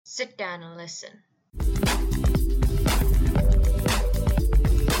Sit down and listen.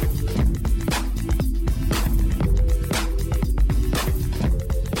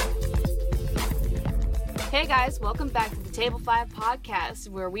 Hey guys, welcome back to the Table 5 podcast,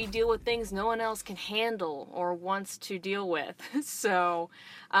 where we deal with things no one else can handle or wants to deal with. So,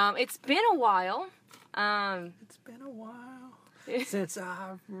 it's been a while. It's been a while since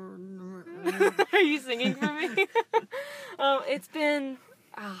I've... Are you singing for me? It's been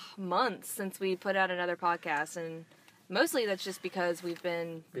months since we put out another podcast, and mostly that's just because we've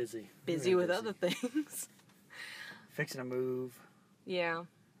been busy with other things. Fixing to move. Yeah.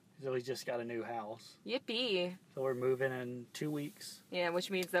 So we just got a new house. Yippee. So we're moving in 2 weeks. Yeah, which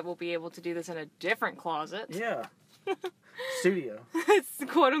means that we'll be able to do this in a different closet. Yeah. Studio. It's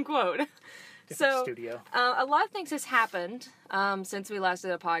quote unquote. Different studio. A lot of things has happened since we last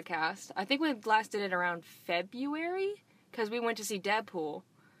did a podcast. I think we last did it around February because we went to see Deadpool.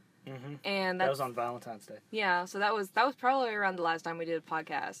 Mm-hmm. And that was on Valentine's Day. Yeah, so that was probably around the last time we did a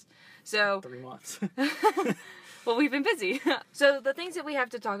podcast. So 3 months. Well, we've been busy. So the things that we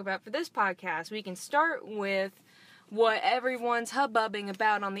have to talk about for this podcast, we can start with what everyone's hubbubbing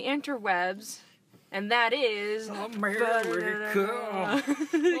about on the interwebs, and that is America.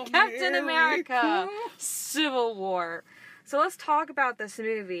 Captain America Civil War. So let's talk about this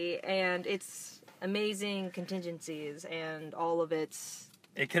movie and its amazing contingencies and all of its...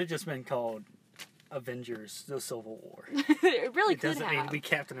 It could have just been called Avengers: The Civil War. It really could have. It doesn't need to be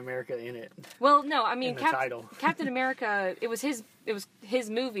Captain America in it. Well, no, I mean, title. Captain America. It was his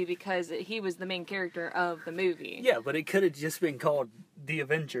movie because he was the main character of the movie. Yeah, but it could have just been called The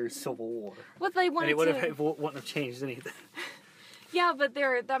Avengers: Civil War. What they wanted and it wouldn't have changed anything. Yeah, but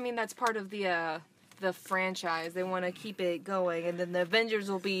that's part of the franchise. They want to keep it going, and then the Avengers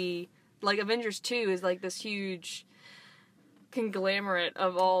will be like Avengers 2 is like this huge conglomerate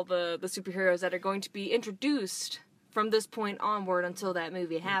of all the superheroes that are going to be introduced from this point onward until that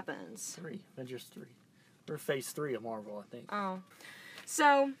movie happens. Avengers 3. We're phase 3 of Marvel, I think. Oh.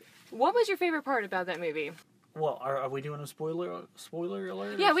 So, what was your favorite part about that movie? Well, are we doing a spoiler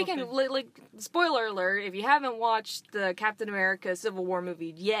alert? Yeah, we can, spoiler alert, if you haven't watched the Captain America Civil War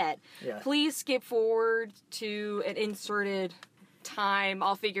movie yet, please skip forward to an inserted time.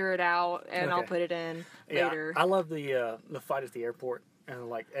 I'll figure it out and I'll put it in later. I love the fight at the airport and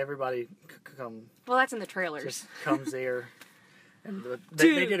like everybody come. Well, that's in the trailers. Just comes there, and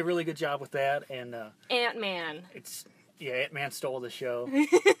they did a really good job with that. And Ant-Man. Ant-Man stole the show.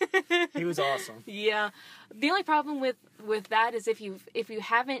 He was awesome. Yeah, the only problem with that is if you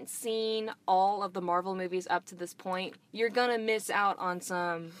haven't seen all of the Marvel movies up to this point, you're gonna miss out on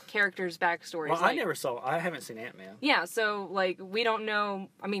some characters' backstories. Well, I haven't seen Ant-Man. Yeah, so we don't know.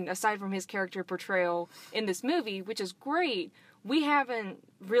 I mean, aside from his character portrayal in this movie, which is great, we haven't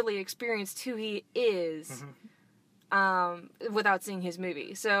really experienced who he is without seeing his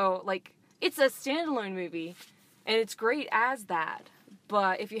movie. So it's a standalone movie. And it's great as that,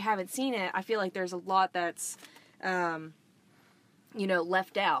 but if you haven't seen it, I feel like there's a lot that's,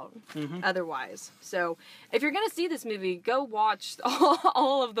 left out otherwise. So if you're going to see this movie, go watch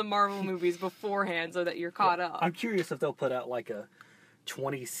all of the Marvel movies beforehand so that you're caught up. I'm curious if they'll put out like a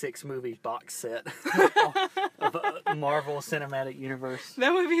 26 movie box set of a Marvel Cinematic Universe.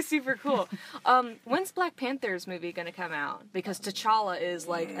 That would be super cool. When's Black Panther's movie going to come out? Because T'Challa is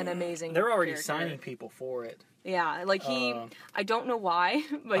an amazing They're already character. signing people for it. Yeah, I don't know why,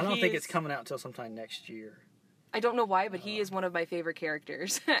 but I don't think it's coming out till sometime next year. I don't know why, but he is one of my favorite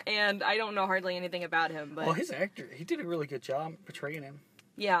characters, and I don't know hardly anything about him. But his actor, he did a really good job portraying him.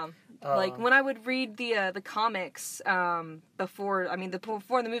 Yeah, when I would read the comics before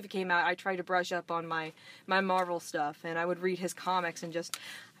the movie came out, I tried to brush up on my Marvel stuff, and I would read his comics and just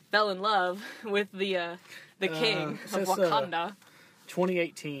fell in love with the king of Wakanda.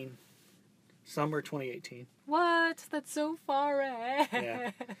 2018. Summer 2018. What? That's so far ahead.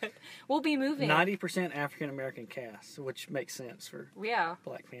 Yeah. We'll be moving. 90% African American cast, which makes sense for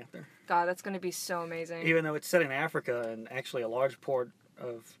Black Panther. God, that's going to be so amazing. Even though it's set in Africa, and actually a large part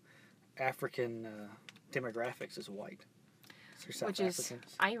of African demographics is white. Which is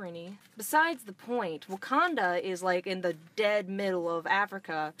irony. Besides the point, Wakanda is in the dead middle of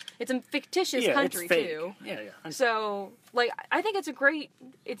Africa. It's a fictitious country too. Yeah. So I think it's a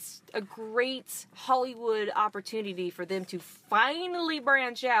great Hollywood opportunity for them to finally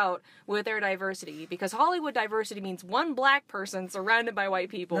branch out with their diversity, because Hollywood diversity means one black person surrounded by white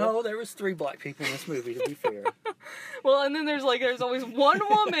people. No, there was 3 black people in this movie, to be fair. Well, and then there's always one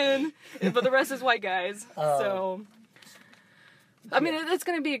woman, but the rest is white guys. So I mean, it's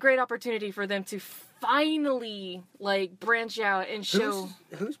going to be a great opportunity for them to finally like branch out and show.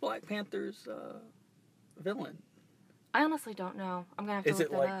 Who's Black Panther's villain? I honestly don't know. I'm gonna have to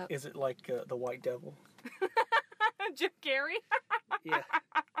look that up. Is it like the White Devil? Jim Carrey? Yeah.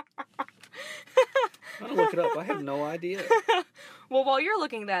 I'm gonna look it up. I have no idea. Well, while you're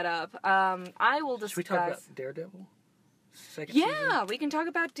looking that up, I will discuss. Should we talk about Daredevil? Second yeah, season? we can talk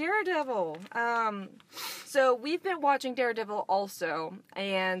about Daredevil. So we've been watching Daredevil also,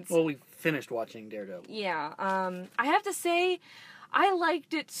 and Well, we finished watching Daredevil. yeah, I have to say, I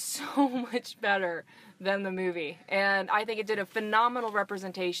liked it so much better than the movie, and I think it did a phenomenal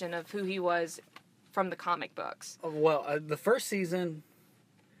representation of who he was from the comic books. Well, the first season's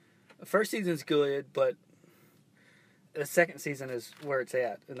good, but the second season is where it's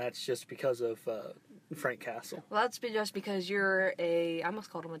at, and that's just because of Frank Castle. Well, that's just because I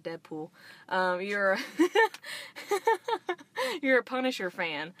almost called him a Deadpool. You're a Punisher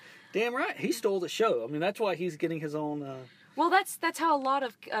fan. Damn right, he stole the show. I mean, that's why he's getting his own. Well, that's how a lot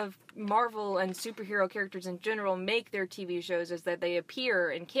of Marvel and superhero characters in general make their TV shows, is that they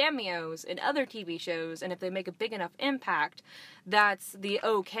appear in cameos in other TV shows, and if they make a big enough impact, that's the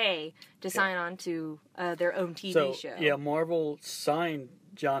okay to sign on to their own TV show. Yeah, Marvel signed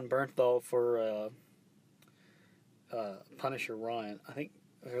John Bernthal for Punisher Ryan. I think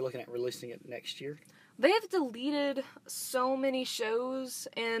they're looking at releasing it next year. They have deleted so many shows,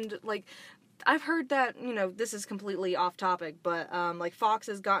 and like I've heard that, this is completely off topic, but like Fox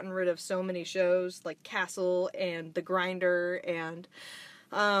has gotten rid of so many shows like Castle and The Grinder and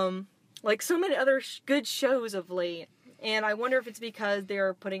like so many other good shows of late, and I wonder if it's because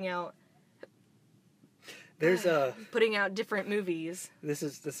they're putting out different movies. This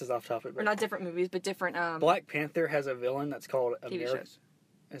is off topic, but or not different movies, but different Black Panther has a villain that's called TV shows.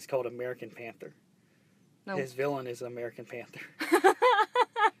 It's called American Panther. No. His villain is American Panther.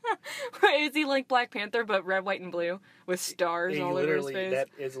 Is he like Black Panther but red, white, and blue with stars all over his face? That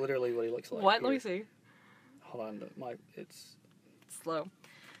is literally what he looks like. What? Here. Let me see. Hold on, it's slow.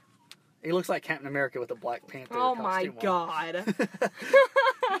 He looks like Captain America with a Black Panther Oh costume my on. god.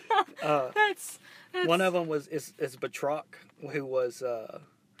 That's one of them is Batroc, who was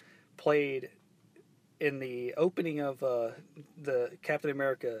played in the opening of the Captain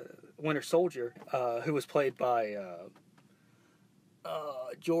America Winter Soldier, who was played by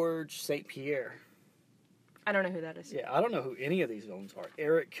George St. Pierre. I don't know who that is. Yeah, I don't know who any of these villains are.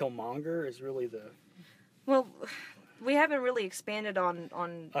 Eric Killmonger is really the... Well, we haven't really expanded on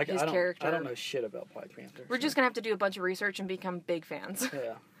his character. I don't know shit about Black Panther. We're just going to have to do a bunch of research and become big fans.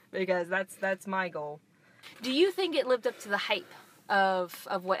 Yeah. Because that's my goal. Do you think it lived up to the hype of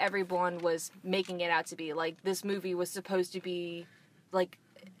what everyone was making it out to be? Like, this movie was supposed to be, like,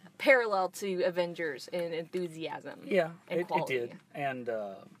 parallel to Avengers in enthusiasm. Yeah, and it did. And,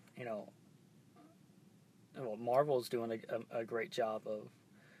 well, Marvel's doing a great job of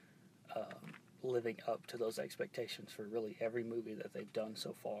living up to those expectations for really every movie that they've done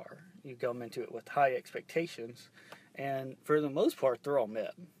so far. You come into it with high expectations, and for the most part, they're all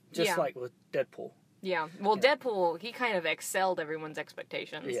met. Just like with Deadpool. Yeah. Well, yeah. Deadpool, he kind of excelled everyone's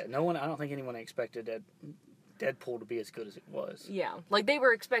expectations. Yeah, I don't think anyone expected Deadpool to be as good as it was. Yeah. Like, they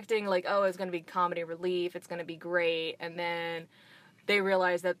were expecting, like, oh, it's going to be comedy relief, it's going to be great, and then they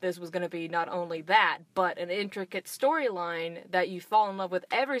realized that this was going to be not only that, but an intricate storyline that you fall in love with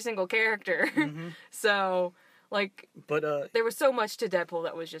every single character. Mm-hmm. So, like, but there was so much to Deadpool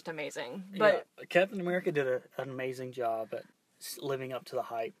that was just amazing. But yeah, Captain America did an amazing job at living up to the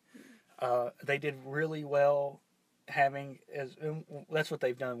hype. They did really well that's what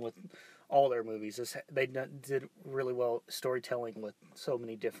they've done with all their movies. They did really well storytelling with so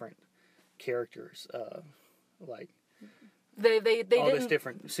many different characters. Like, They all didn't, these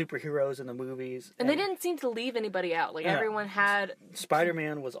different superheroes in the movies. And they didn't seem to leave anybody out. Like, everyone had...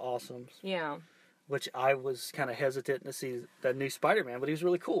 Spider-Man was awesome. Yeah. Which I was kind of hesitant to see the new Spider-Man, but he was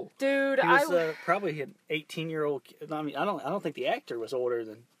really cool. Dude, he was probably an 18-year-old... I mean, I don't think the actor was older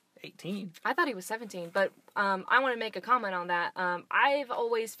than 18. I thought he was 17, but I want to make a comment on that. I've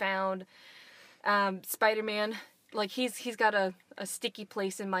always found Spider-Man... Like, he's got a sticky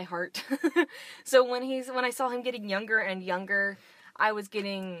place in my heart. So when I saw him getting younger and younger, I was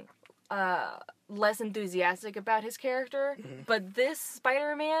getting less enthusiastic about his character. Mm-hmm. But this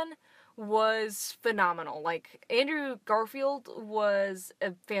Spider-Man was phenomenal. Like, Andrew Garfield was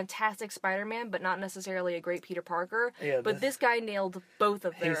a fantastic Spider-Man, but not necessarily a great Peter Parker. Yeah, but this guy nailed both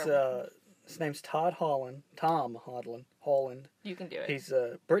of them. His name's Tom Holland. You can do it. He's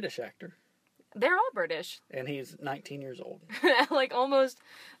a British actor. They're all British. And he's 19 years old. Like almost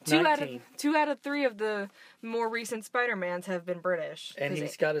two 19. out of 3 of the more recent Spider-Mans have been British. And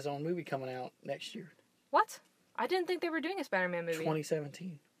he's got his own movie coming out next year. What? I didn't think they were doing a Spider-Man movie.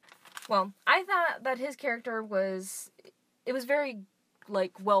 2017. Well, I thought that his character was very,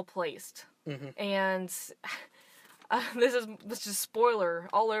 like, well placed. Mm-hmm. And this is spoiler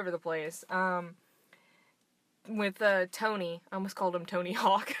all over the place. With Tony, I almost called him Tony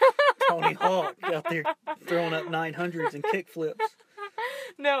Hawk. Tony Hawk out there throwing up 900s and kickflips.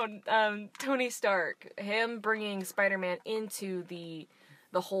 No, Tony Stark. Him bringing Spider-Man into the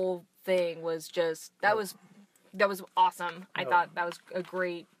whole thing was just that was awesome. I thought that was a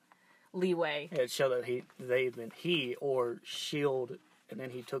great leeway. Yeah, it showed that he or Shield, and then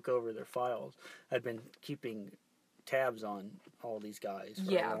he took over their files, had been keeping tabs on all these guys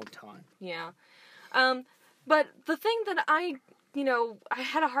for a long time. Yeah. But the thing that I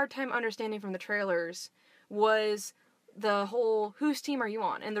had a hard time understanding from the trailers was the whole whose team are you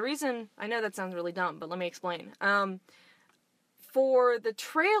on? And the reason, I know that sounds really dumb, but let me explain. For the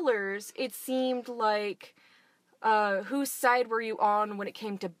trailers, it seemed like whose side were you on when it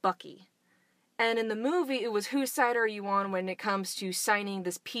came to Bucky? And in the movie, it was whose side are you on when it comes to signing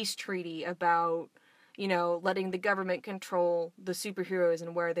this peace treaty about, letting the government control the superheroes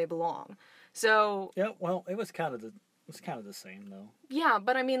and where they belong. So yeah, well, it was kind of the same though. Yeah,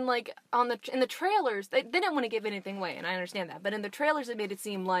 but I mean, like in the trailers, they didn't want to give anything away, and I understand that. But in the trailers, it made it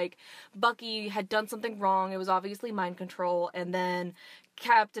seem like Bucky had done something wrong. It was obviously mind control, and then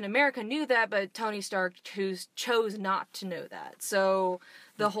Captain America knew that, but Tony Stark chose not to know that. So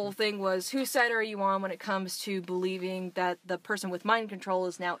the whole thing was, whose side are you on when it comes to believing that the person with mind control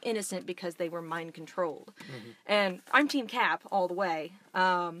is now innocent because they were mind controlled? Mm-hmm. And I'm Team Cap all the way.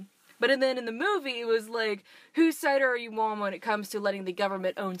 But then in the movie, it was like, whose side are you on when it comes to letting the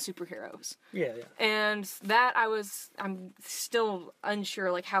government own superheroes? Yeah. And that I'm still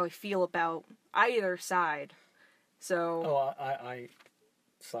unsure, like, how I feel about either side. So. Oh, I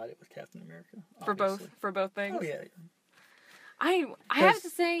sided with Captain America. Obviously. For both things? Oh, yeah. I have to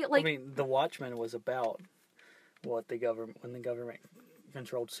say, like. I mean, The Watchmen was about when the government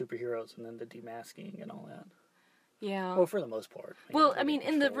controlled superheroes and then the demasking and all that. Yeah. Well, for the most part. Well, I mean,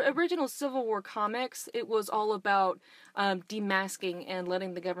 in the original Civil War comics, it was all about demasking and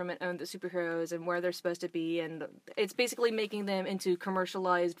letting the government own the superheroes and where they're supposed to be, and it's basically making them into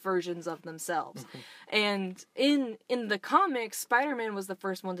commercialized versions of themselves. Mm-hmm. And in the comics, Spider-Man was the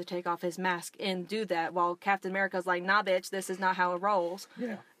first one to take off his mask and do that, while Captain America's like, nah, bitch, this is not how it rolls.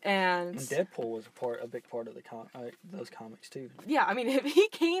 Yeah. And Deadpool was a big part of those comics too. Yeah, I mean, if he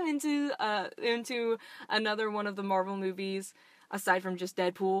came into another one of the Marvel movies aside from just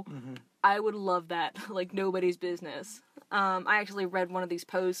Deadpool, mm-hmm. I would love that like nobody's business. I actually read one of these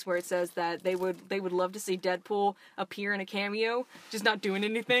posts where it says that they would love to see Deadpool appear in a cameo, just not doing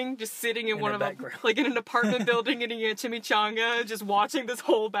anything, just sitting in one of them, like in an apartment building eating a chimichanga, just watching this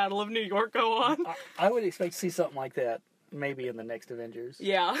whole Battle of New York go on. I would expect to see something like that. Maybe in the next Avengers.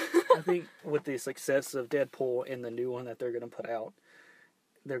 Yeah. I think with the success of Deadpool in the new one that they're going to put out,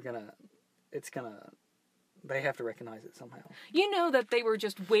 they have to recognize it somehow. You know that they were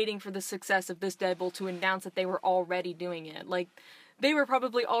just waiting for the success of this Deadpool to announce that they were already doing it. Like, they were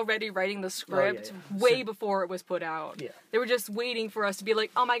probably already writing the script way before it was put out. Yeah. They were just waiting for us to be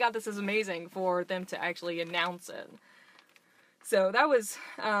like, oh my god, this is amazing, for them to actually announce it. So that was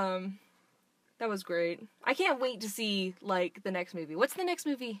great. I can't wait to see, like, the next movie. What's the next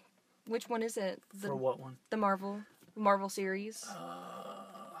movie? Which one is it? For what one? The Marvel series.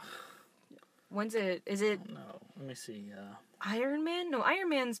 When's it? Is it? No, let me see. Iron Man? No, Iron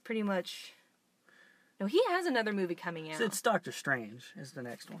Man's pretty much. No, he has another movie coming out. It's Doctor Strange is the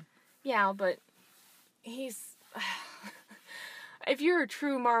next one. Yeah, but he's. If you're a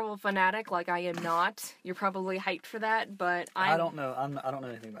true Marvel fanatic like I am not, you're probably hyped for that, but I don't know. I don't know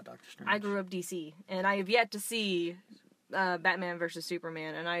anything about Doctor Strange. I grew up DC, and I have yet to see Batman vs.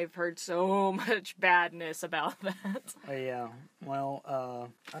 Superman, and I've heard so much badness about that. Yeah. Well,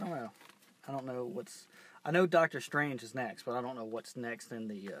 I don't know. I don't know I know Doctor Strange is next, but I don't know what's next in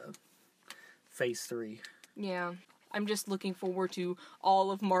the Phase 3. Yeah. I'm just looking forward to all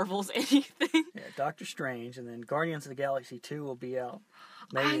of Marvel's anything. Yeah, Doctor Strange, and then Guardians of the Galaxy 2 will be out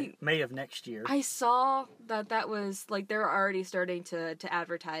May of next year. I saw that was, like, they're already starting to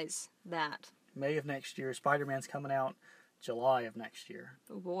advertise that. May of next year. Spider-Man's coming out July of next year.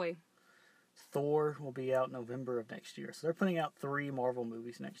 Oh, boy. Thor will be out November of next year. So they're putting out 3 Marvel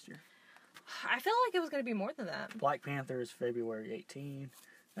movies next year. I felt like it was going to be more than that. Black Panther is February 18.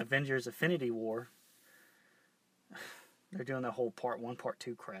 Avengers Infinity War. They're doing the whole Part 1, Part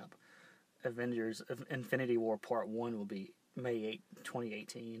 2 crap. Avengers Infinity War Part 1 will be May 8,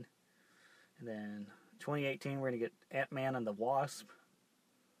 2018. And then 2018, we're going to get Ant-Man and the Wasp,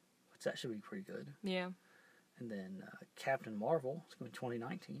 which that should be pretty good. Yeah. And then Captain Marvel is going to be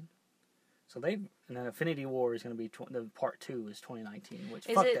 2019. So and then Infinity War is going to be, the Part 2 is 2019, which,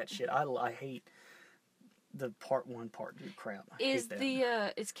 fuck that shit. I hate the Part 1, Part 2 crap. Is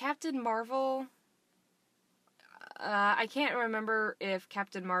Captain Marvel... I can't remember if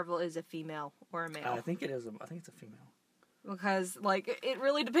Captain Marvel is a female or a male. I think it's a female. Because, like, it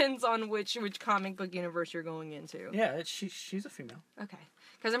really depends on which comic book universe you're going into. Yeah, she's a female. Okay.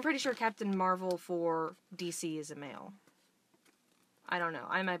 Because I'm pretty sure Captain Marvel for DC is a male. I don't know.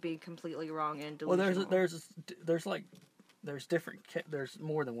 I might be completely wrong and delusional. Well, there's there's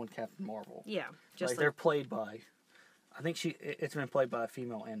more than one Captain Marvel. Yeah. Just they're played by, I think it's been played by a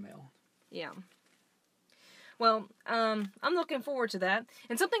female and male. Yeah. Well, I'm looking forward to that.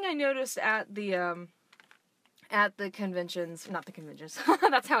 And something I noticed at the conventions, not the conventions,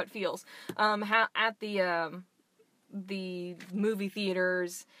 that's how it feels, at the movie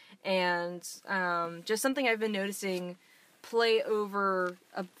theaters, and just something I've been noticing play over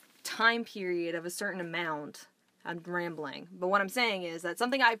a time period of a certain amount. I'm rambling, but what I'm saying is that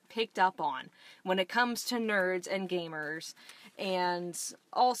something I picked up on when it comes to nerds and gamers and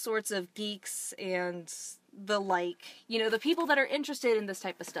all sorts of geeks and the like, the people that are interested in this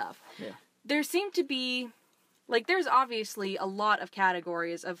type of stuff. Yeah. There seem to be, like, there's obviously a lot of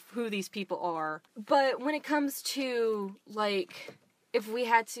categories of who these people are, but when it comes to, like, if we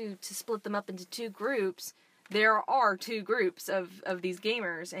had to split them up into two groups, there are two groups of these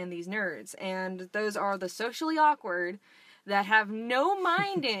gamers and these nerds, and those are the socially awkward that have no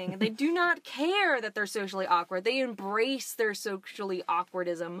minding. They do not care that they're socially awkward. They embrace their socially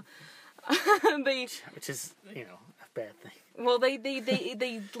awkwardism. Which is, a bad thing. Well, they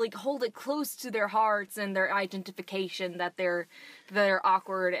like hold it close to their hearts and their identification that they're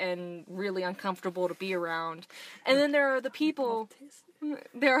awkward and really uncomfortable to be around. And then there are the people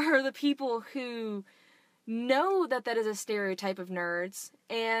who know that is a stereotype of nerds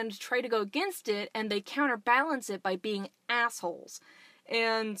and try to go against it, and they counterbalance it by being assholes.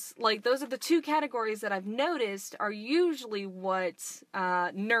 And, like, those are the two categories that I've noticed are usually what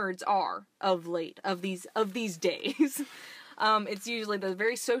nerds are of late, of these days. It's usually the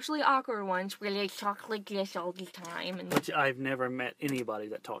very socially awkward ones where they talk like this all the time. Which I've never met anybody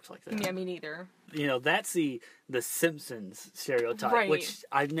that talks like that. Yeah, me neither. That's the Simpsons stereotype, right. Which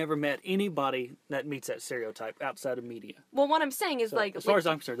I've never met anybody that meets that stereotype outside of media. Well, what I'm saying is, as far as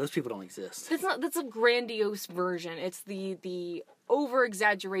I'm concerned, those people don't exist. That's a grandiose version. It's the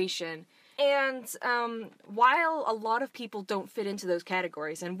over-exaggeration. And while a lot of people don't fit into those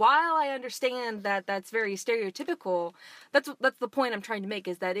categories, and while I understand that that's very stereotypical, that's the point I'm trying to make,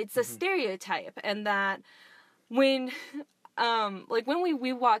 is that it's a stereotype, and that when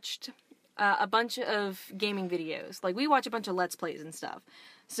we watched a bunch of gaming videos, like we watch a bunch of Let's Plays and stuff.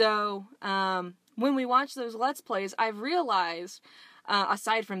 So when we watch those Let's Plays, I've realized,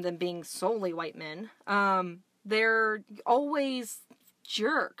 aside from them being solely white men, they're always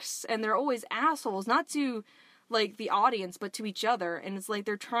jerks, and they're always assholes, not to, like, the audience, but to each other, and it's like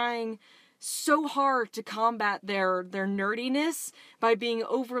they're trying so hard to combat their nerdiness by being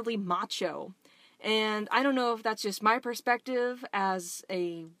overly macho. And I don't know if that's just my perspective as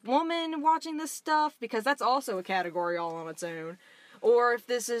a woman watching this stuff, because that's also a category all on its own, or if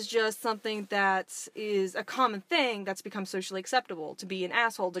this is just something that is a common thing that's become socially acceptable, to be an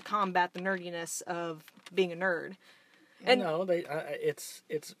asshole to combat the nerdiness of being a nerd. And no, it's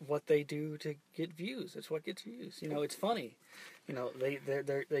what they do to get views. It's what gets views. It's funny.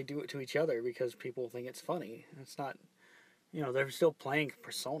 They do it to each other because people think it's funny. It's not. They're still playing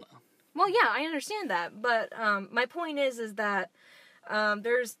persona. Well, yeah, I understand that, but my point is that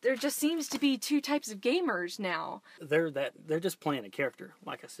there just seems to be two types of gamers now. They're just playing a character,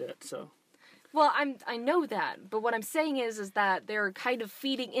 like I said. So. Well, I know that, but what I'm saying is that they're kind of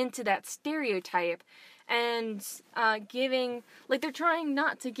feeding into that stereotype. And they're trying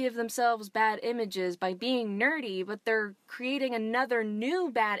not to give themselves bad images by being nerdy, but they're creating another new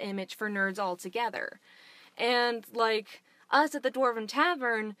bad image for nerds altogether. And, like, us at the Dwarven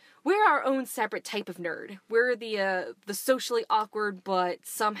Tavern, we're our own separate type of nerd. We're the socially awkward, but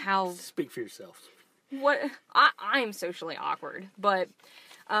somehow... Speak for yourself. I'm socially awkward, but,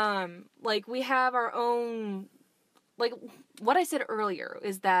 we have our own... Like, what I said earlier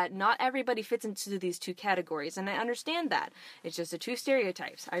is that not everybody fits into these two categories, and I understand that. It's just the two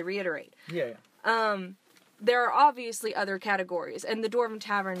stereotypes, I reiterate. Yeah. There are obviously other categories, and the Dwarven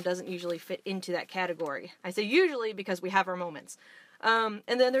Tavern doesn't usually fit into that category. I say usually because we have our moments. And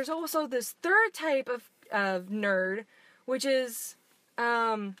then there's also this third type of nerd, which is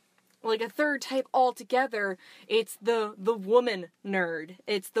like a third type altogether. It's the woman nerd.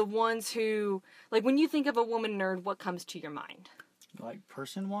 It's the ones who, like, when you think of a woman nerd, what comes to your mind? Like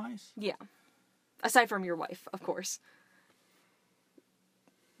person-wise? Yeah. Aside from your wife, of course.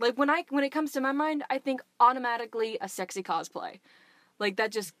 Like, when it comes to my mind, I think automatically a sexy cosplay. Like,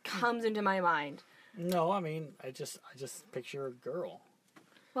 that just comes into my mind. No, I mean, I just picture a girl.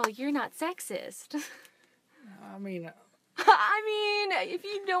 Well, you're not sexist. I mean... if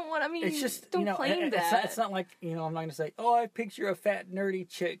you don't want... it's just, don't claim that. It's not like, I'm not going to say, oh, I picture a fat, nerdy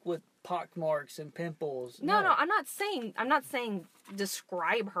chick with pockmarks and pimples. No, I'm not saying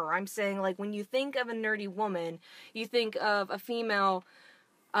describe her. I'm saying, like, when you think of a nerdy woman, you think of a female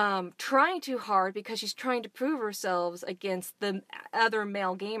trying too hard because she's trying to prove herself against the other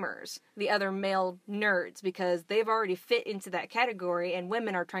male gamers, the other male nerds, because they've already fit into that category, and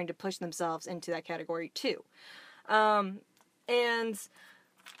women are trying to push themselves into that category too. And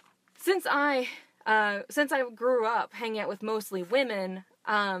since I grew up hanging out with mostly women,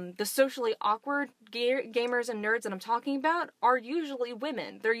 the socially awkward gamers and nerds that I'm talking about are usually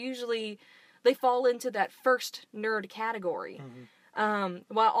women. They fall into that first nerd category. Mm-hmm.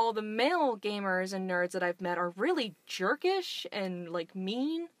 While all the male gamers and nerds that I've met are really jerkish and, like,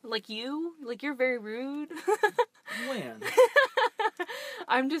 mean, like you. Like, you're very rude. When?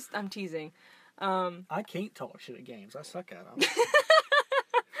 I'm teasing. I can't talk shit at games. I suck at them.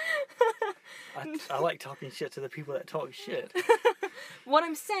 I like talking shit to the people that talk shit. What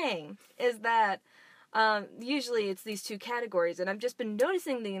I'm saying is that usually it's these two categories, and I've just been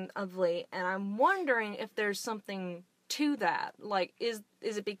noticing them of late, and I'm wondering if there's something to that. Like, is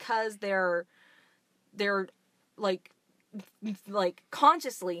it because they're like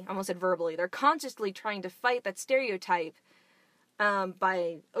consciously, I almost said verbally, they're consciously trying to fight that stereotype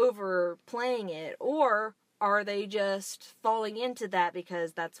by overplaying it, or are they just falling into that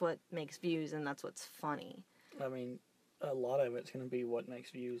because that's what makes views and that's what's funny? I mean, a lot of it's going to be what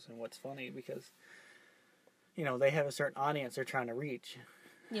makes views and what's funny, because they have a certain audience they're trying to reach.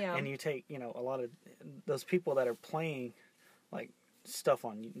 Yeah. And you take, a lot of those people that are playing, like, stuff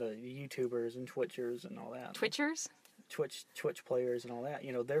on the YouTubers and Twitchers and all that. Twitchers? Twitch players and all that.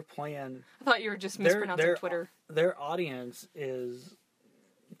 They're playing... I thought you were just mispronouncing Twitter. Their audience is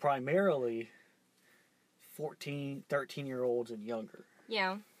primarily 14, 13-year-olds and younger.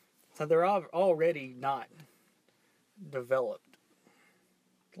 Yeah. So they're already not developed,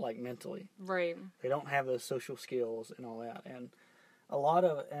 like, mentally. Right. They don't have those social skills and all that. And a lot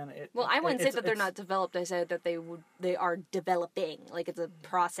of... Well, I wouldn't say that they're not developed. I said that they are developing. Like, it's a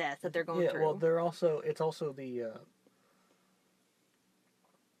process that they're going through. Yeah, well, it's also the...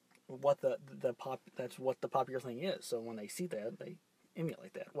 that's what the popular thing is. So when they see that, they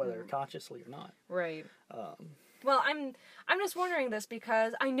emulate that, whether consciously or not. Right. Well, I'm just wondering this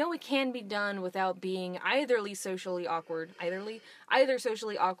because I know it can be done without being either socially awkward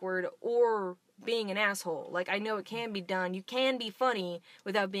or being an asshole. Like, I know it can be done. You can be funny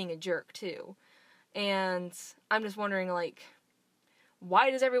without being a jerk too. And I'm just wondering, like,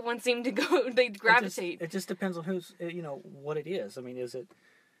 why does everyone seem to they gravitate? It just depends on who's, what it is. I mean, is it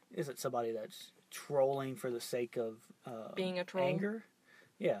somebody that's trolling for the sake of being a troll? Anger?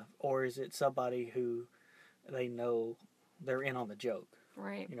 Yeah. Or is it somebody who they know they're in on the joke?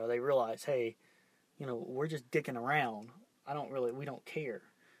 Right. They realize, hey, we're just dicking around. We don't care.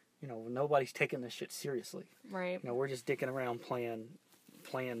 Nobody's taking this shit seriously. Right. We're just dicking around playing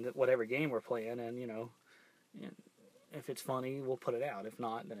whatever game we're playing, and if it's funny, we'll put it out. If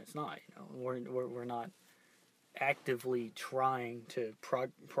not, then it's not. We're not actively trying to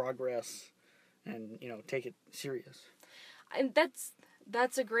progress and take it serious. And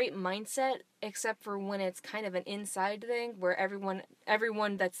that's a great mindset, except for when it's kind of an inside thing where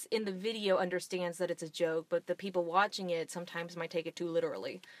everyone that's in the video understands that it's a joke, but the people watching it sometimes might take it too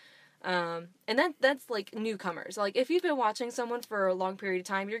literally. And that's like newcomers. Like, if you've been watching someone for a long period of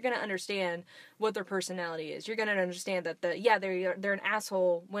time, you're gonna understand what their personality is. You're gonna understand that they're an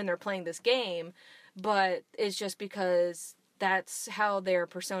asshole when they're playing this game, but it's just because that's how their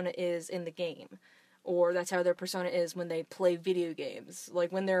persona is in the game. Or that's how their persona is when they play video games.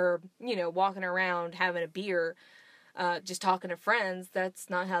 Like, when they're, walking around having a beer, just talking to friends, that's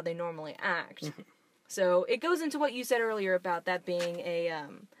not how they normally act. So it goes into what you said earlier about that being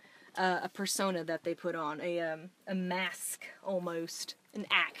a persona that they put on, a mask, almost, an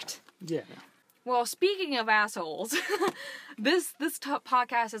act. Yeah. Well, speaking of assholes, this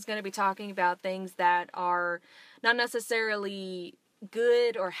podcast is going to be talking about things that are not necessarily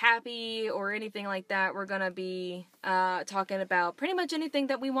good or happy or anything like that. We're gonna be talking about pretty much anything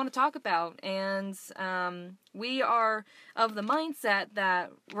that we want to talk about, and we are of the mindset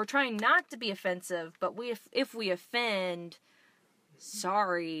that we're trying not to be offensive, but if we offend,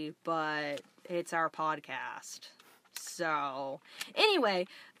 sorry, but it's our podcast. So, anyway,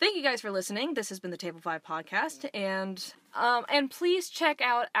 thank you guys for listening. This has been the Table 5 Podcast, and please check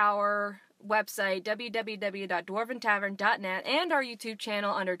out our website, www.dwarventavern.net, and our YouTube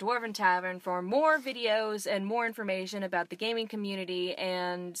channel under Dwarven Tavern for more videos and more information about the gaming community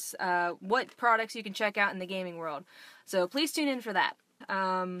and what products you can check out in the gaming world. So please tune in for that.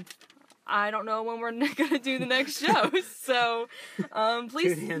 I don't know when we're going to do the next show, so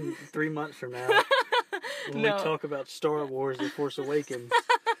please... Tune in 3 months from now when we talk about Star Wars The Force Awakens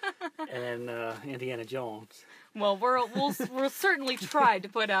and Indiana Jones. Well, we'll certainly try to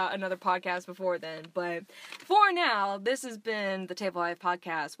put out another podcast before then, but for now, this has been the Table 5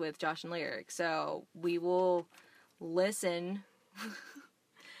 Podcast with Josh and Lyric, so we will listen.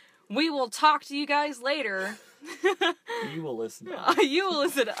 We will talk to you guys later. You will listen to us. You will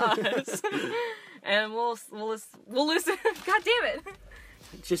listen to us. And we'll listen. God damn it.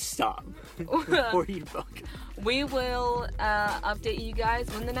 Just stop before you fuck. We will update you guys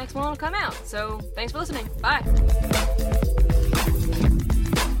when the next one will come out. So, thanks for listening. Bye.